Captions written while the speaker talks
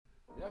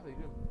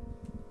definitely do.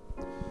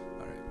 All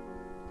right.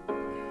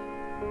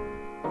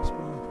 What's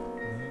wrong?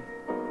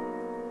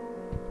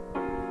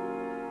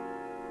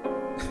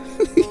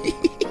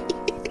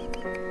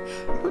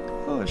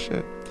 Oh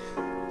shit.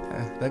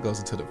 That goes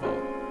into the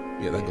vault.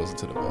 Yeah, that goes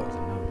into the vault.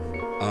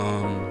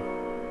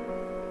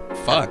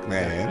 Fuck,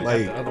 man.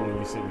 Like the other one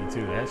you sent me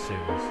too.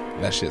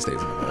 That shit stays in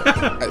the vault.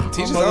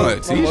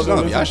 Teachers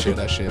on. Y'all share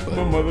that shit, but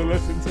my mother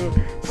listened to it.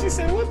 She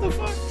said, "What the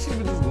fuck?" She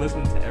was just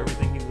listening to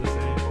everything he was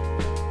saying.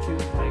 She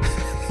was like,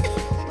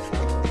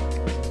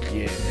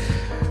 "Yeah."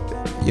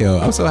 Yo,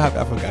 I'm so happy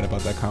I forgot about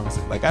that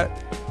conversation. Like,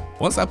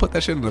 once I put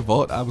that shit in the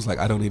vault, I was like,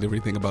 I don't need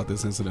everything about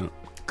this incident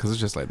because it's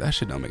just like that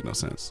shit don't make no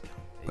sense.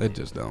 It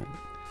just don't.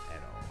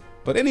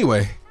 But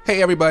anyway,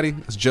 hey everybody,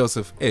 it's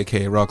Joseph,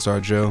 aka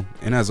Rockstar Joe,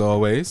 and as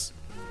always,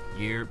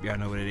 y'all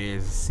know what it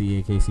is.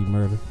 CAKC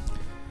Murder.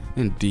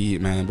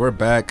 Indeed, man, we're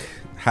back.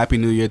 Happy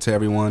New Year to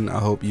everyone. I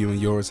hope you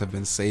and yours have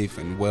been safe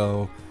and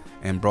well,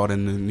 and brought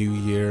in the new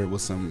year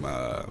with some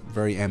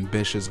very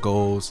ambitious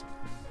goals.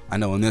 I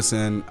know on this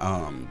end,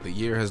 the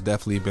year has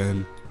definitely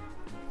been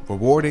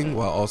rewarding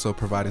while also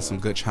providing some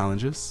good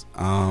challenges.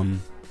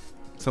 Some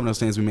of those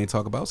things we may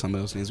talk about, some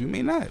of those things we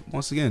may not.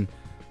 Once again,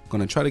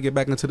 gonna try to get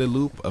back into the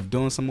loop of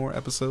doing some more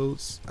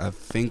episodes. I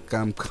think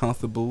I'm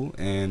comfortable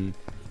and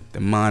the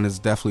mind is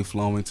definitely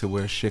flowing to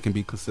where shit can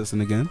be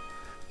consistent again.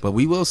 But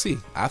we will see.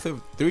 After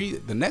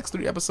the next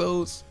 3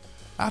 episodes,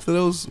 after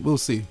those, we'll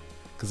see.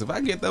 Because if I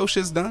get those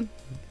shits done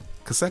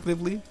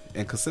consecutively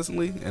and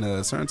consistently in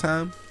a certain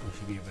time,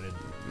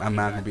 I'm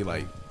not gonna be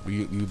like,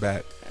 you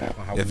back.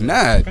 If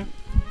not,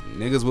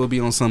 niggas will be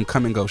on some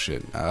come and go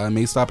shit. I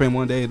may stop in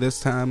one day this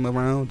time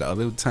around. The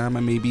other time I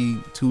may be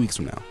 2 weeks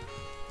from now.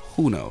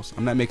 Who knows?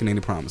 I'm not making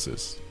any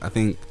promises. I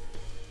think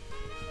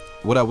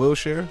what I will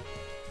share,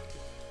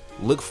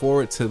 look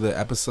forward to the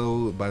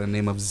episode by the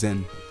name of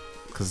Zen,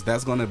 because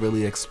that's going to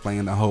really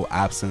explain the whole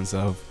absence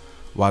of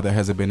why there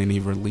hasn't been any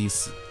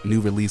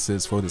new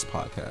releases for this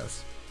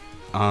podcast.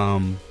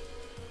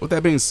 With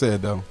that being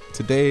said, though,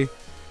 today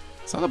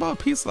it's all about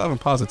peace, love, and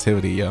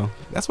positivity, yo.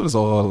 That's what it's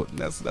all.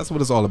 That's what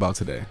it's all about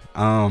today.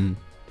 I'm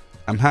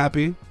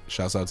happy.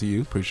 Shouts out to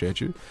you. Appreciate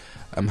you.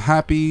 I'm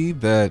happy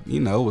that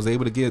was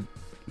able to get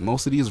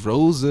most of these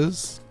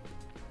roses,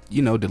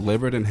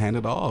 delivered and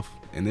handed off.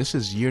 And this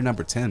is year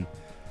number 10.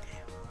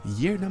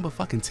 Year number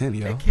fucking 10,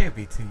 yo. It can't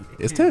be 10.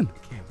 It's 10. It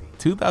can't be.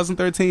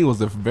 2013 was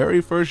the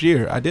very first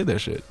year I did that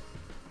shit.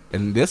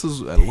 And this was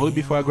a little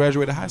before I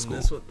graduated high school.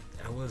 That's what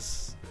that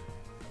was.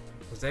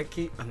 Was that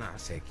Key? Oh, no, I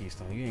said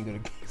Keystone. You ain't go to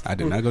Keystone. I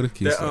did not go to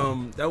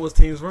Keystone. That was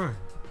Teams Run.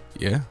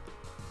 Yeah.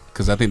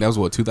 Because I think that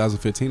was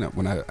 2015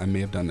 when I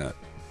may have done that.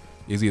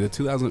 It was either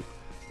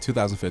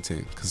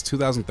 2015. Because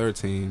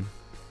 2013,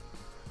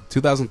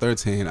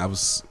 I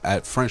was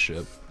at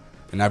Friendship,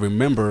 and I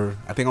remember,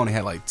 I think I only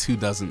had like 2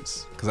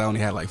 dozens, because I only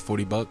had like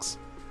 $40,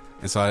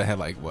 and so I had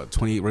like,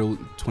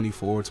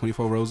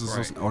 24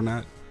 roses or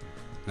not,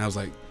 and I was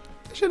like,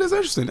 this shit is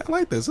interesting, I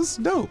like this is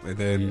dope, and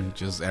then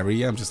just every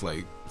year, I'm just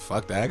like,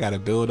 fuck that, I gotta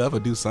build up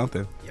or do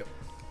something. Yep.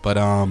 But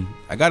I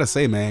gotta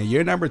say, man,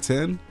 year number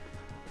 10,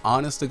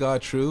 honest to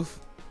God truth,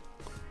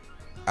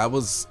 I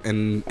was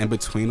in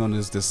between on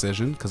this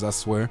decision, because I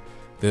swear,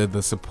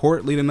 the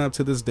support leading up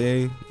to this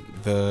day,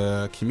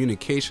 the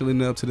communication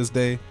leading up to this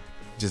day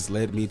just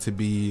led me to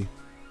be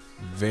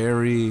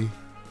very,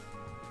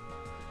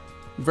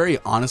 very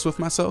honest with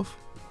myself,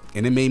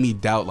 and it made me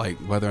doubt like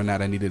whether or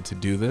not I needed to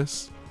do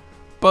this.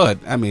 But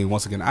I mean,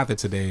 once again, after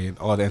today,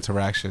 all the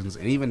interactions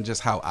and even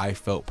just how I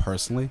felt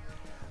personally,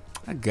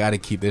 I gotta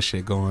keep this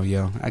shit going,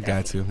 yo. I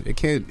got to. It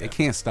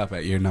can't stop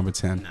at year number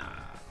 10. Nah.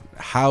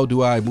 How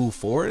do I move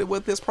forward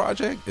with this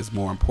project is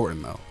more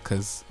important though,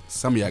 because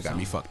some of y'all got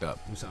me fucked up.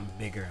 Do something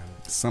bigger.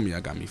 Some of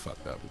y'all got me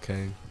fucked up,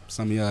 okay?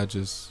 Some of y'all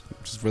just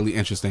really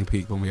interesting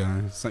people. I'm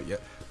gonna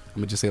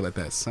just say it like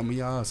that. Some of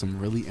y'all are some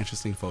really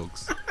interesting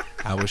folks.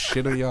 I will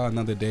shit on y'all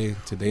another day.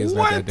 Today is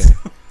not that day.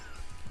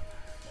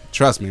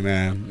 Trust me,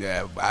 man.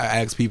 Yeah,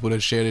 I asked people to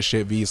share this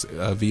shit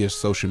via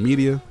social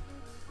media.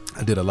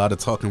 I did a lot of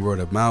talking word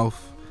of mouth,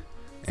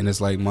 and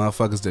it's like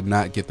motherfuckers did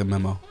not get the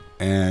memo.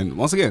 And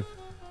once again,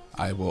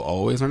 I will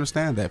always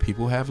understand that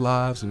people have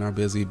lives and are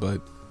busy,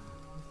 but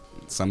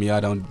some of y'all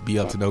don't be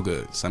up to no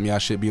good. Some of y'all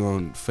should be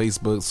on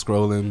Facebook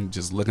scrolling,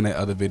 just looking at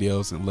other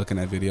videos and looking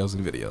at videos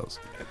and videos.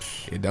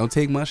 It don't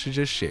take much to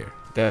just share.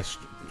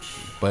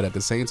 But at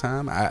the same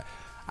time,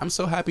 I'm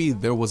so happy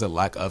there was a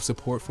lack of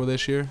support for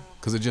this year,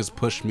 because it just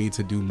pushed me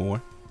to do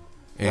more.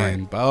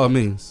 And by all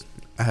means,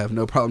 I have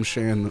no problem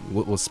sharing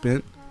what was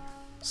spent.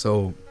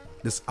 So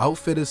this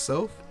outfit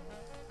itself,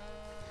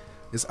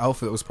 this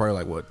outfit was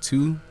probably like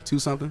two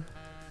something.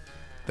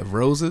 The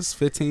roses,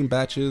 15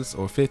 batches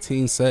or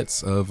 15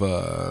 sets of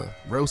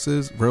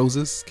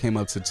roses came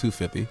up to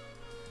 $250.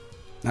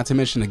 Not to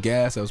mention the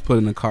gas that was put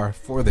in the car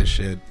for this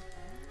shit.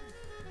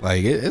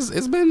 Like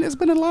it's been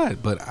a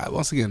lot, but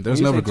once again,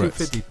 there's no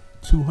regrets.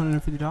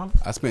 $250?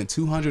 I spent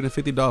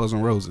 $250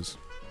 on roses.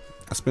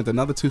 I spent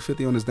another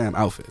 $250 on this damn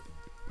outfit.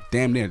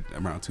 Damn near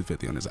around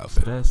 $250 on this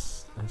outfit. So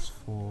that's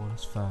 4,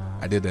 that's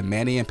 5. I did the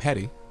mani and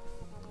pedi.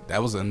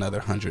 that was another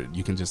 100.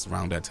 You can just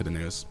round that to the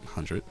nearest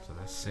 100. So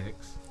that's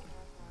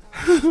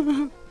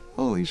 6.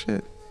 Holy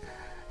shit.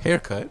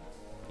 Haircut.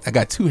 I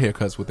got 2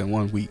 haircuts within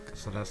 1 week.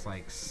 So that's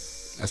like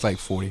That's like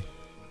 $40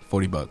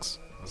 bucks.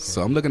 Okay.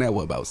 So I'm looking at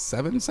what, about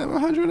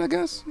 700, I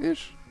guess,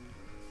 ish.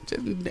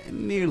 Just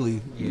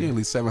nearly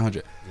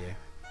 700. Yeah.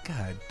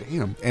 God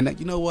damn. And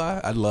you know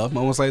why I love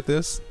moments like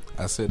this?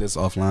 I said this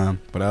offline,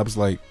 but I was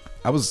like,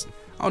 I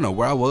don't know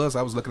where I was.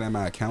 I was looking at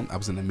my account. I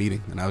was in a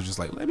meeting, and I was just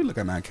like, let me look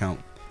at my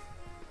account.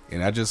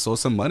 And I just saw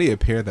some money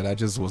appear that I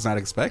just was not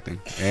expecting.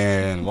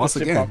 And once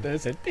again,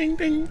 ding,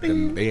 ding,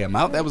 ding. the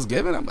amount that was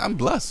given, I'm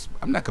blessed.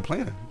 I'm not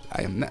complaining.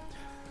 I am not.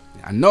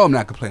 I know I'm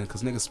not complaining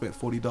because niggas spent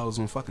 $40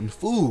 on fucking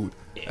food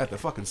at the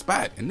fucking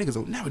spot, and niggas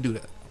don't never do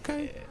that.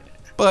 Okay,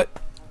 but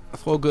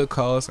for a good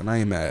cause, and I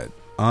ain't mad.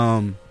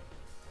 All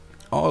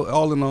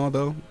in all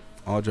though,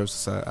 all jokes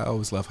aside, I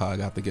always love how I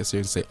got to get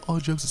serious and say all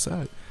jokes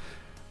aside.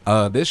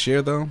 This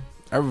year though,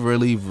 I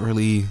really,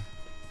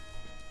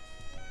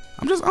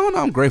 I don't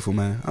know, I'm grateful,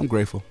 man. I'm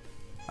grateful.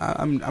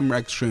 I'm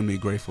extremely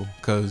grateful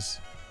because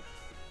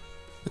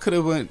it could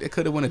have went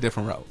a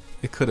different route.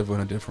 It could have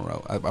went a different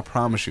route. I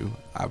promise you.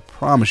 A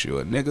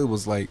nigga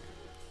was like,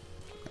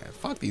 man,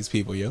 fuck these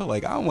people, yo.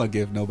 Like, I don't want to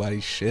give nobody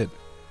shit.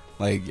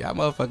 Like, y'all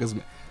motherfuckers.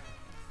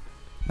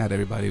 Not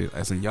everybody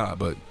as in y'all,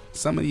 but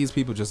some of these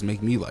people just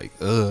make me like,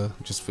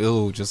 just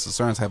feel just a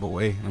certain type of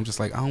way. And I'm just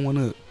like, I don't want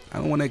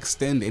to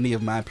extend any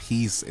of my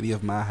peace, any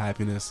of my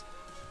happiness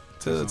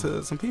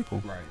to some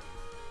people. Right.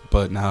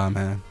 But nah,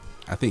 man.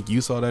 I think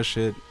you saw that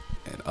shit,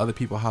 and other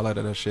people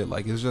highlighted that shit.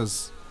 Like, it's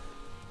just,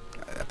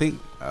 I think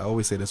I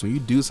always say this: when you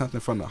do something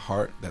from the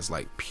heart that's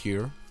like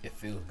pure, it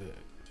feels good.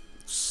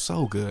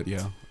 So good,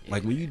 yo.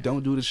 Like when you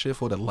don't do the shit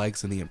for the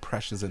likes and the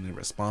impressions and the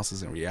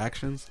responses and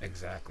reactions.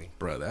 Exactly.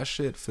 Bro, that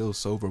shit feels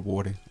so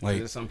rewarding. Like,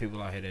 there's some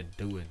people out here that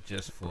do it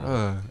just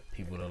for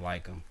people to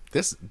like them.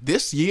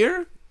 This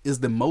year is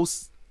the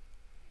most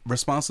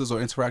responses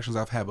or interactions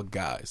I've had with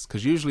guys,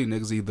 because usually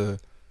niggas either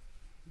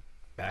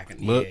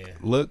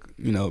look,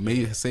 you know,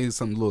 maybe say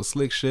some little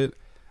slick shit,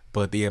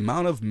 but the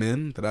amount of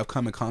men that I've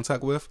come in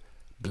contact with,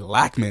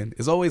 black men,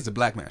 is always the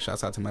black man.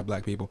 Shouts out to my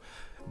black people.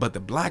 But the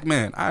black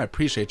man, I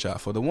appreciate y'all.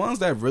 For the ones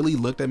that really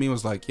looked at me and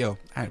was like, yo,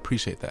 I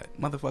appreciate that.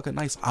 Motherfucker,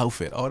 nice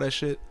outfit, all that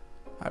shit.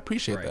 I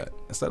appreciate that.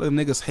 Instead of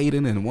niggas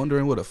hating and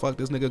wondering where the fuck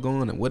this nigga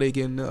going and what they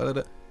getting.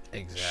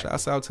 Exactly.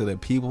 Shouts out to the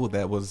people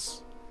that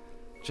was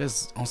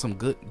just on some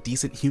good,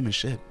 decent human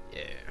shit.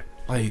 Yeah.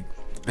 Like,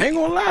 I ain't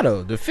gonna lie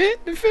though. The fit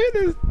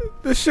is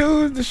the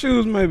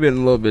shoes might have been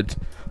a little bit.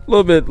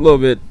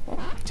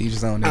 Teach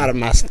his own nigga. Out of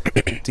my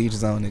teach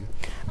his own nigga.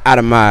 Out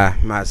of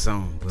my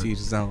zone. Teach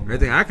his own.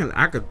 I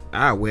think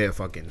I wear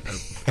fucking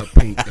a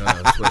pink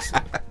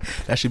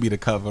sweatshirt. That should be the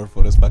cover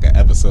for this fucking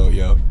episode,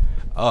 yo.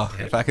 Oh,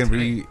 if I can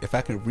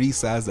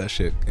resize that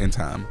shit in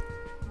time,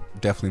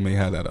 definitely may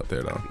have that up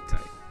there though.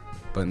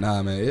 But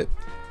nah, man,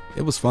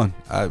 it was fun.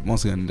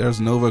 Once again,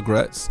 there's no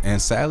regrets,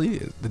 and sadly,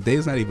 the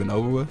day's not even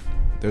over with.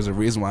 There's a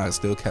reason why I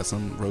still kept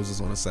some roses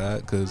on the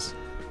side, because,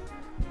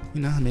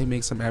 you know, I may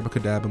make some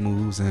abracadabra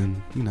moves and,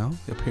 you know,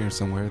 appear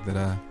somewhere that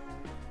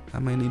I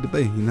might need to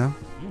be, you know?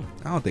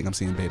 I don't think I'm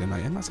seeing Bay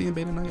tonight. Am I seeing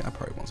Bay tonight? I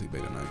probably won't see Bay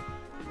tonight.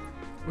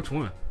 Which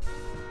one?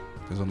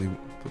 There's only...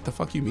 What the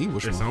fuck you mean,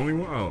 which one? There's only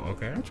one? Oh,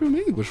 okay. What you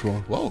mean, which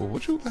one? Whoa,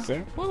 what you...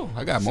 Whoa,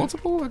 I got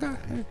multiple? I got...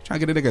 Trying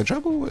to get a nigga in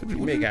trouble? What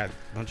you got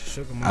a bunch of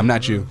sugar. I'm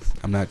not you.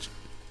 I'm not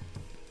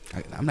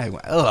even...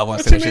 Oh, I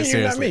want to say that shit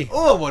seriously.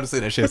 Oh, I want to say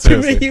that shit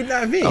seriously. What you mean you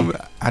not me?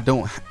 I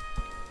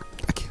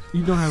can't.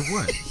 You don't have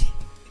what?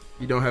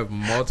 You don't have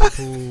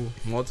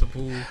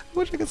multiple...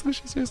 What you got some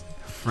shit seriously?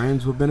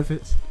 Friends with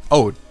benefits?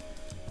 Oh,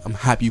 I'm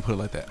happy you put it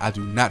like that. I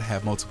do not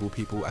have multiple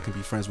people I can be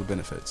friends with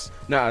benefits.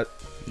 Nah.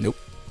 Nope.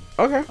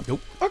 Okay.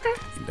 Nope. Okay.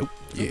 Nope.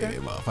 Yeah, okay.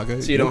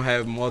 Motherfucker. So you don't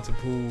have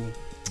multiple...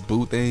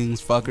 boo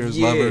things, fuckers,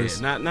 lovers?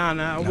 Nah.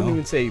 I wouldn't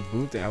even say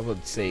boo thing. I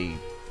would say,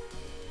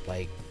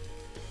 like,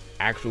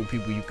 actual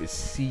people you could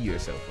see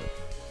yourself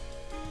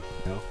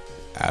with. No?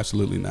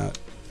 Absolutely not.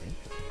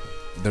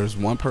 There's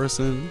one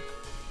person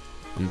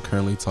I'm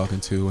currently talking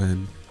to,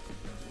 and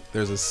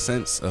there's a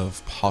sense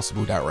of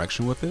possible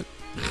direction with it.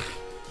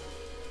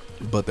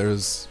 But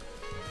there's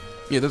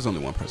only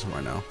one person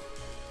right now.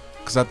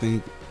 Because I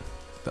think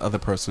the other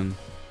person,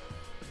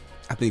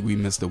 I think we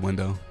missed the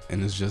window,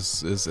 and it's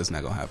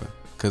not going to happen.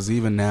 Because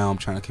even now I'm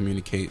trying to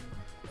communicate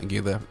and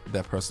give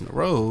that person a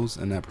rose,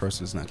 and that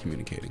person is not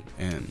communicating.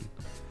 And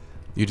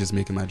you're just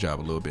making my job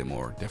a little bit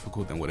more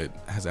difficult than what it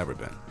has ever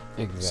been.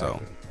 Exactly.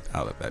 So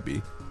I'll let that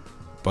be.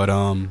 But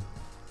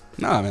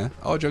nah, man.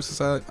 All jokes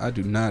aside, I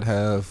do not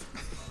have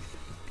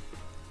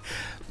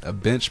a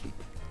bench,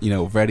 you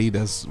know, ready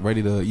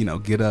to, you know,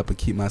 get up and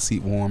keep my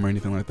seat warm or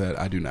anything like that.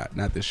 I do not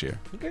this year.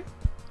 Okay.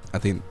 I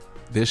think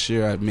this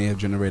year I may have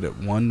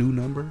generated one new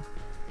number,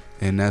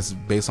 and that's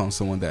based on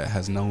someone that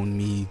has known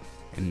me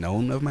and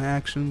known of my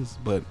actions,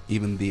 but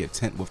even the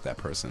intent with that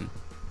person.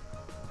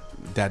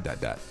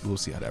 We'll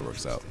see how that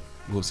works out.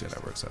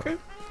 Okay.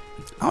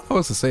 I don't know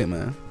what to say,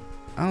 man.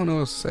 I don't know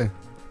what to say.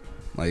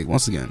 Like,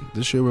 once again,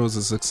 this year was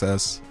a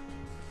success.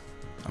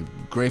 I'm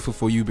grateful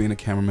for you being a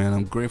cameraman.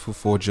 I'm grateful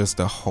for just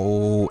the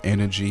whole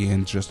energy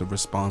and just the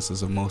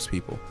responses of most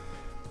people.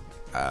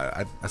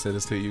 I said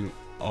this to you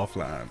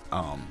offline.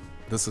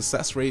 The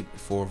success rate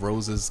for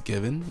roses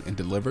given and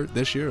delivered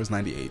this year is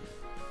 98.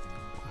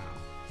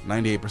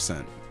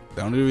 98%.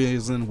 The only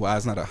reason why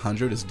it's not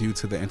 100 is due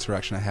to the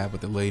interaction I had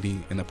with the lady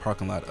in the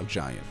parking lot of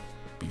Giant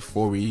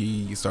before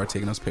we start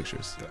taking those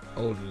pictures. The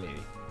older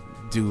lady.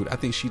 Dude, I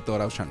think she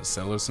thought I was trying to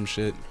sell her some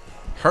shit.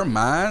 Her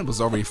mind was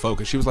already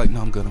focused. She was like,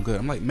 no, I'm good.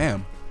 I'm like,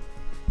 ma'am,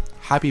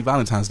 happy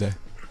Valentine's Day.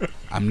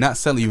 I'm not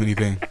selling you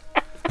anything.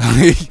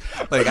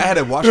 Like, I had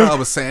to watch how I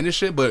was saying this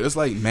shit, but it's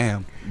like,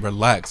 ma'am,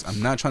 relax. I'm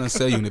not trying to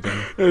sell you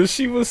anything.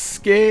 She was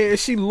scared.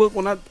 She looked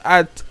when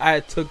I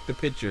took the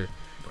picture.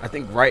 I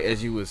think right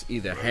as you was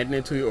either handing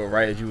it to you or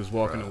right as you was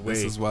walking away.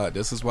 This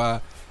is why,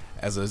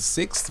 as a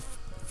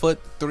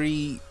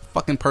 6'3"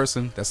 fucking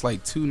person that's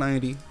like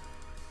 290,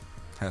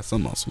 has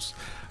some muscles.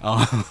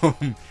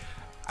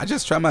 I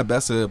just try my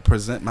best to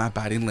present my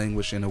body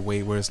language in a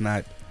way where it's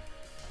not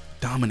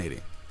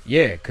dominating.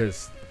 Yeah,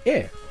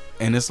 yeah.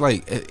 And it's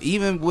like,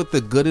 even with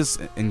the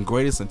goodest and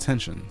greatest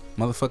intention,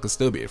 motherfuckers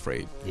still be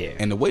afraid. Yeah.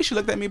 And the way she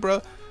looked at me,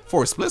 bro,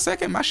 for a split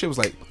second, my shit was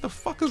like, what the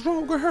fuck is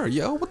wrong with her,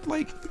 yo? What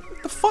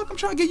the fuck? I'm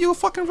trying to get you a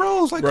fucking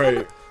rose, like,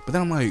 right. But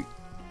then I'm like,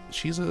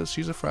 she's a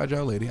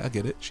fragile lady. I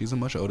get it. She's a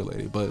much older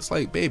lady, but it's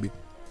like, baby,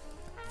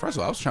 first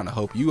of all, I was trying to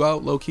help you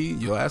out, low key.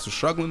 Your ass was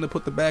struggling to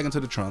put the bag into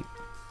the trunk.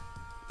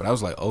 But I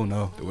was like, oh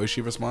no. The way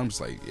she responded was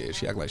like, yeah,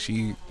 she act like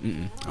I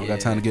don't got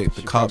time to get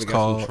the cops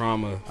called.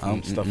 Trauma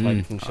from stuff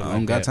like from shit I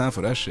don't got time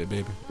for that shit,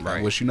 baby. Right.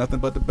 I wish you nothing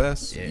but the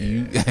best.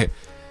 Yeah.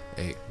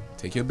 Hey,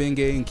 take your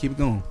Bengay and keep it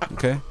going,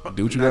 okay?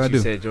 Do what you gotta do.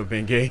 Said your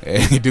Bengay.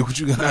 Hey, do what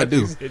you gotta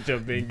do.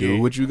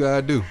 Do what you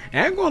gotta do.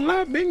 I ain't gonna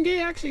lie,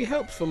 Bengay actually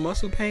helps for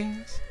muscle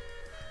pains.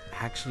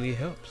 Actually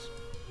helps.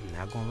 I'm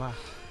not gonna lie.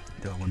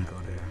 Don't want to go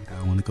there.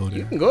 Don't want to go there.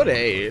 You can go there.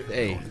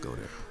 Hey. Don't want to go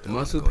there.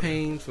 Muscle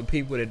pains for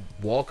people that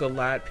walk a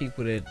lot,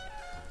 people that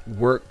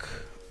work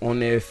on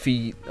their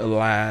feet a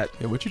lot.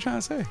 Yeah, what you trying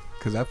to say?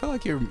 Because I feel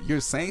like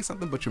you're saying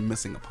something, but you're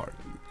missing a part.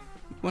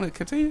 You want to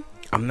continue?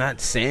 I'm not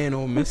saying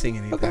or missing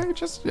anything. Okay, it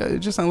just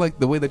sounds like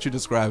the way that you're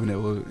describing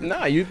it.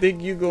 Nah, you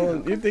think you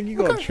gonna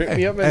trip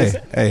me up?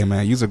 Hey,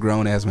 man, you's a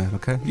grown ass man.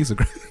 Okay, you's a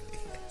grown.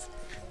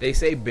 They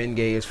say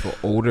Bengay is for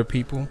older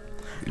people.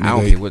 I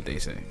don't care what they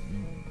say.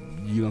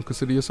 You don't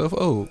consider yourself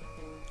old?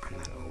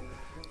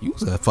 You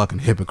was a fucking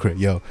hypocrite,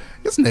 yo.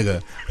 This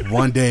nigga,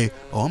 one day,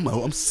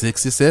 I'm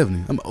 60,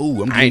 70. I'm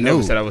old. I ain't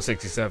never said I was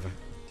 67.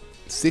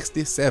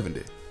 60,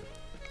 70.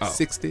 Oh.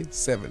 60,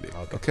 70.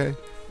 Okay.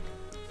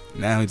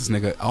 Now this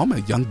nigga, I'm a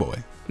young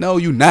boy. No,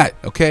 you not.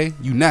 Okay,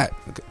 you not.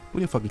 Okay. Where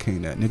your fucking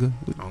cane at, nigga?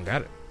 I don't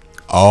got it.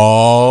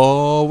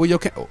 Oh, where your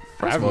cane? Oh,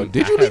 first of all,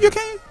 did you leave your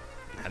cane?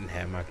 I didn't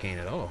have my cane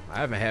at all.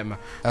 I haven't had my.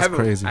 That's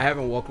crazy. I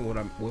haven't walked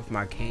with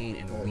my cane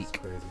in a week.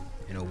 Crazy.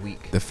 In a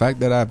week. The fact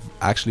that I've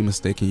actually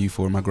mistaken you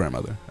for my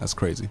grandmother, that's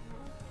crazy.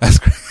 That's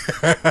crazy.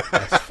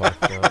 That's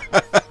fucked up.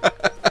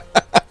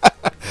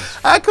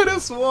 I could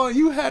have sworn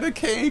you had a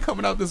cane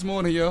coming out this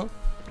morning, yo.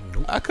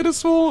 Nope. I could have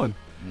sworn.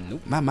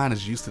 Nope. My mind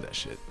is used to that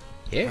shit.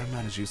 Yeah. My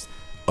mind is used to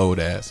old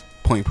ass.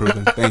 Point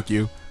proven. Thank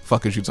you.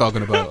 Fuck is you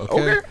talking about,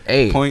 okay?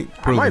 Hey, point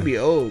proven. I might be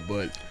old,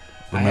 but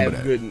Remember I have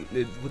that.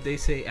 good. What they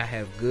say, I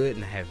have good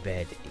and I have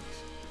bad days.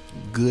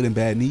 Good and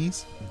bad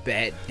knees?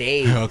 Bad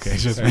days. Okay,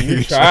 just so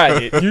you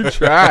tried it. You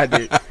tried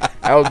it.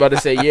 I was about to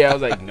say yeah. I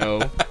was like, no.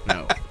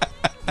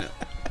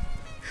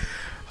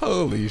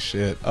 Holy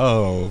shit.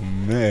 Oh,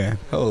 man.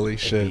 Holy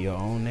shit. Be your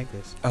own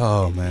niggas.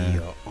 Oh, Be man.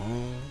 your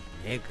own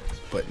niggas.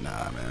 But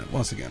nah, man.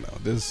 Once again, though,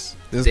 this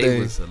day day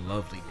was a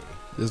lovely day.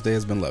 This day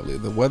has been lovely.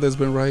 The weather's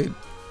been right.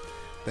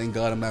 Thank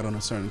God I'm not on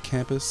a certain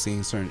campus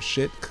seeing certain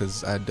shit,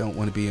 because I don't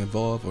want to be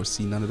involved or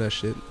see none of that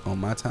shit on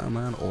my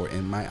timeline or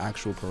in my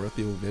actual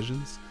peripheral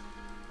visions.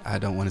 I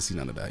don't want to see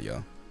none of that,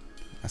 yo.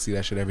 I see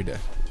that shit every day.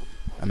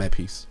 I'm at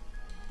peace.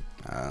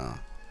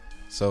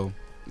 So,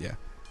 yeah.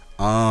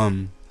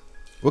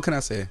 What can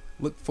I say?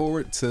 Look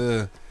forward.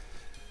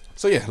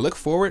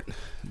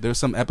 There's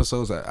some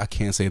episodes, I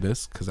can't say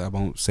this because I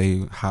won't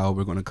say how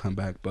we're going to come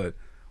back, but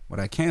what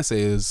I can say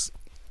is,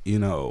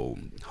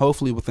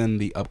 hopefully within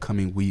the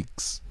upcoming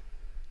weeks,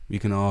 we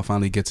can all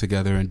finally get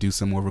together and do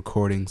some more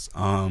recordings.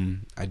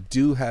 I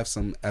do have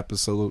some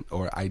episode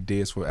or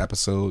ideas for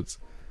episodes.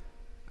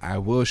 I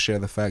will share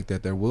the fact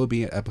that there will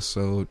be an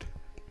episode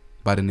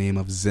by the name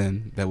of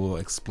Zen that will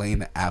explain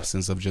the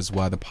absence of just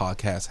why the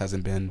podcast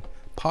hasn't been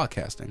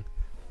podcasting.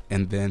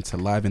 And then to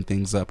liven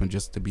things up and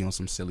just to be on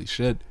some silly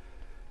shit,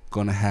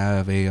 gonna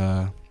have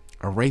a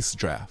race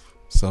draft.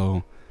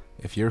 So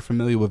if you're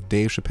familiar with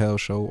Dave Chappelle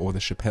Show or the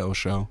Chappelle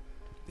Show,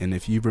 and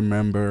if you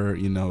remember,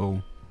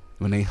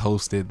 when they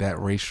hosted that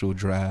racial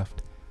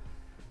draft,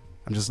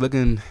 I'm just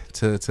looking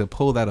to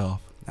pull that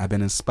off. I've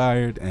been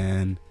inspired,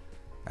 and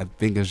I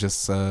think it's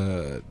just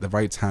the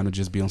right time to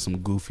just be on some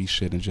goofy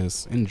shit and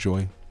just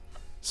enjoy.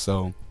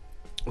 So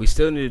we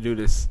still need to do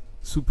this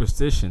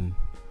superstition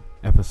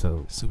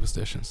episode.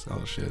 Superstitions.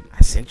 Oh shit.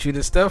 I sent you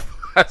the stuff.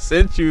 I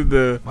sent you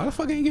the. Why the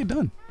fuck ain't get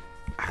done?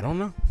 I don't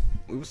know.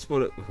 We were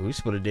supposed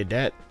to did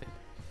that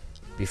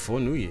Before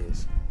New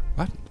Year's.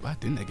 Why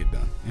didn't that get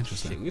done?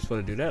 Interesting. Shit, we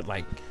supposed to do that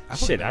like I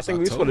shit. I think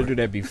we were supposed to do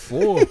that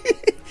before.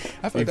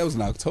 I feel like that was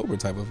an October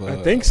type of. I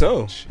think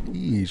so.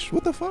 Sheesh,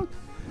 what the fuck?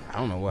 I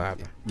don't know what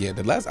happened. Yeah,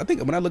 I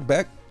think when I look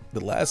back, the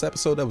last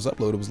episode that was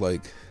uploaded was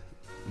like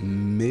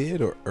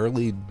mid or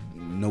early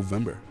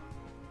November.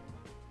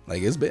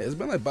 Like it's been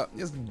like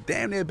it's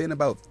damn near been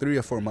about 3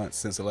 or 4 months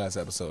since the last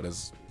episode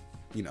has,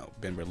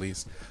 been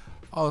released.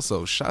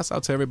 Also, shouts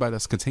out to everybody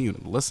that's continuing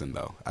to listen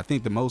though. I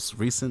think the most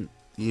recent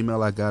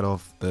email I got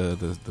off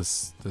the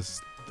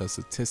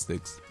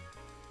statistics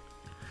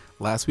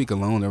last week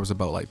alone, there was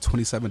about like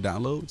 27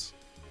 downloads,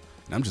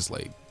 and I'm just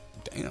like,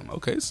 damn,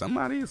 okay,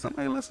 somebody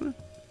listening.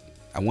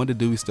 I wonder,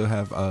 do we still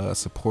have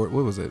support?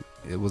 What was it?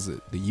 Was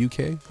it the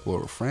UK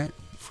or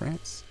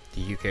France?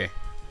 The UK.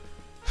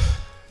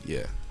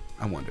 Yeah,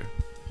 I wonder.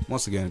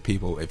 Once again,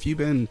 people, if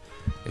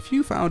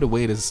you found a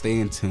way to stay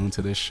in tune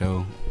to this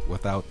show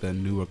without the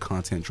newer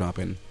content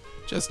dropping,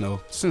 just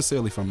know,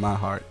 sincerely from my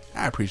heart,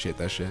 I appreciate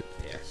that shit.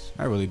 Yes,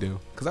 I really do.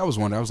 Because I was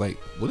wondering, I was like,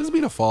 will this be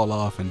the fall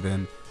off and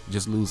then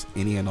just lose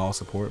any and all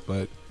support?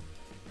 But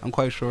I'm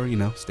quite sure,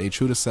 stay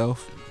true to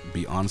self,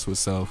 be honest with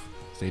self,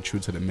 stay true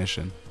to the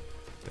mission.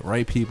 The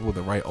right people,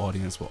 the right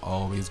audience will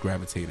always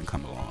gravitate and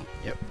come along.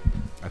 Yep.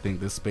 I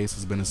think this space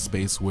has been a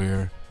space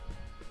where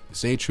we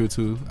stay true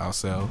to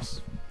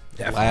ourselves,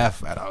 Definitely.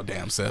 laugh at our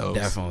damn selves.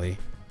 Definitely.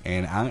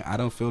 And I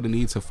don't feel the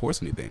need to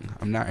force anything.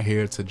 I'm not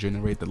here to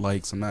generate the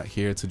likes. I'm not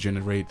here to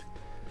generate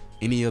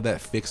any of that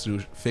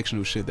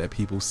fictional shit that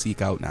people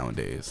seek out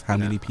nowadays. How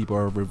many people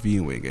are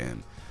reviewing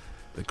and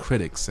the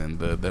critics and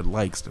the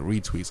likes, the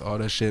retweets, all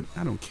that shit.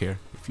 I don't care.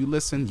 If you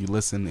listen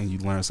and you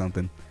learn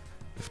something.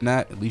 If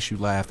not, at least you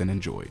laughed and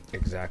enjoyed.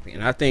 Exactly.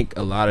 And I think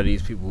a lot of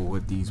these people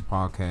with these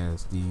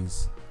podcasts,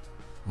 these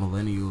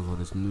millennials or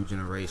this new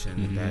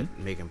generation that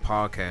making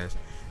podcasts,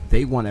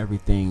 they want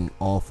everything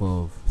off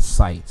of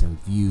sites and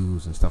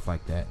views and stuff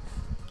like that.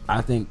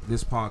 I think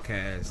this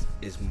podcast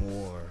is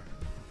more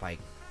like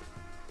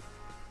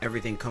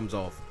everything comes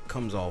off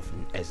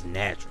as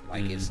natural.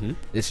 Like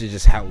this is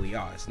just how we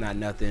are. It's not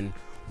nothing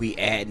we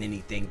adding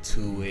anything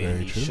to it,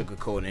 any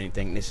sugarcoating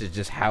anything. This is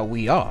just how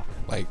we are.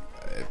 Like,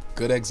 a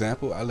good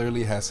example, I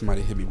literally had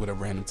somebody hit me with a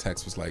random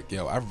text, was like,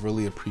 yo, I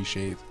really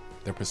appreciate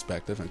the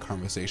perspective and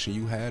conversation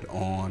you had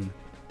on,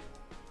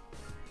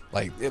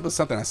 like, it was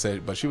something I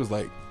said, but she was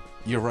like,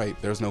 you're right,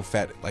 there's no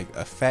fat, like,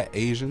 a fat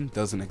Asian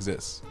doesn't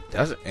exist.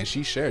 Does it? And she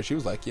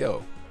was like,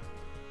 yo,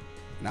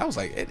 and I was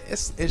like,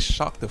 it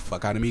shocked the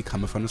fuck out of me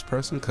coming from this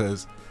person,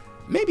 because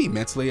maybe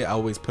mentally I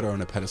always put her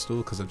on a pedestal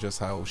because of just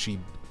how she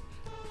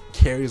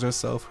carries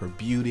herself, her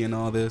beauty and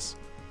all this.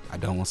 I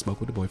don't want to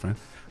smoke with the boyfriend,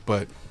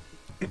 but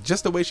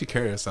just the way she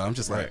carries herself, I'm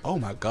just like, oh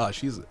my god,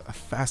 she's a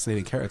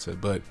fascinating character.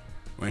 But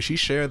when she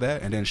shared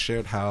that and then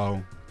shared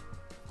how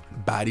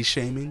body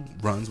shaming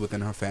runs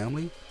within her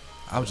family,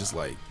 I was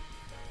like,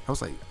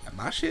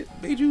 my shit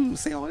made you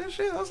say all that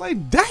shit? I was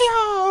like, damn.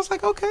 I was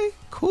like, okay,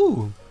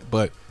 cool.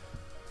 But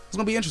it's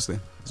gonna be interesting.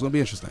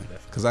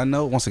 Because I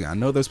know, once again, I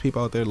know there's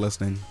people out there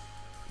listening.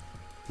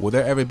 Will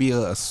there ever be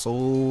a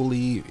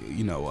solely,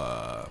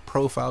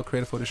 profile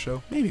created for the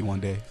show? Maybe one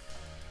day.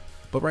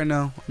 But right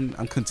now,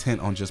 I'm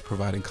content on just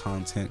providing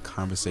content,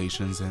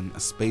 conversations, and a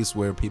space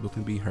where people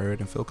can be heard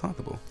and feel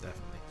comfortable.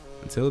 Definitely.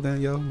 Until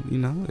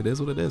then, it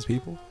is what it is,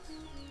 people.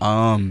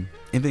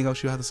 Anything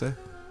else you have to say?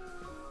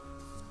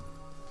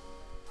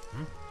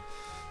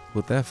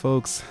 With that,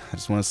 folks, I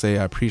just want to say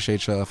I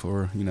appreciate y'all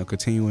for,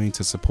 continuing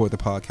to support the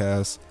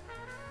podcast.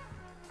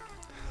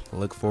 I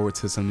look forward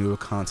to some newer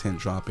content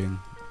dropping.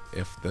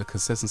 If the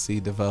consistency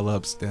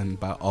develops, then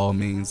by all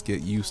means,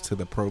 get used to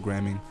the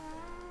programming.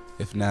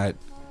 If not,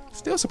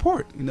 still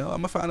support. I'm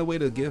gonna find a way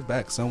to give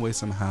back some way,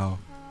 somehow.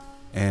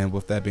 And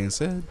with that being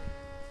said,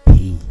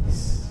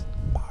 peace.